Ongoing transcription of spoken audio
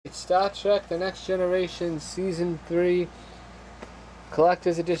Star Trek The Next Generation Season 3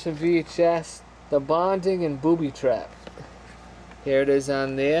 Collector's Edition VHS, The Bonding and Booby Trap. Here it is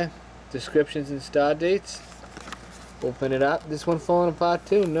on there. Descriptions and star dates. Open it up. This one falling apart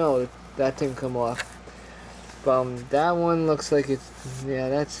too? No, that didn't come off. That one looks like it's...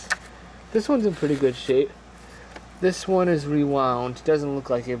 yeah, this one's in pretty good shape. This one is rewound. Doesn't look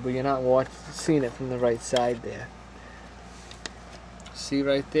like it, but you're not seeing it from the right side there. See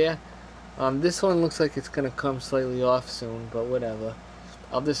right there? This one looks like it's going to come slightly off soon, but whatever.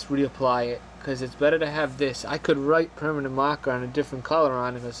 I'll just reapply it, because it's better to have this. I could write permanent marker on a different color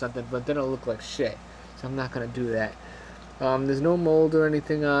on it or something, but then it'll look like shit. So I'm not going to do that. There's no mold or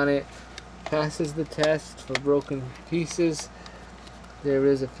anything on it. Passes the test for broken pieces. There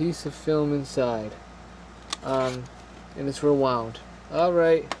is a piece of film inside. And it's rewound.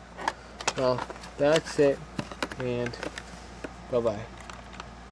 Alright. Well, that's it. And bye-bye.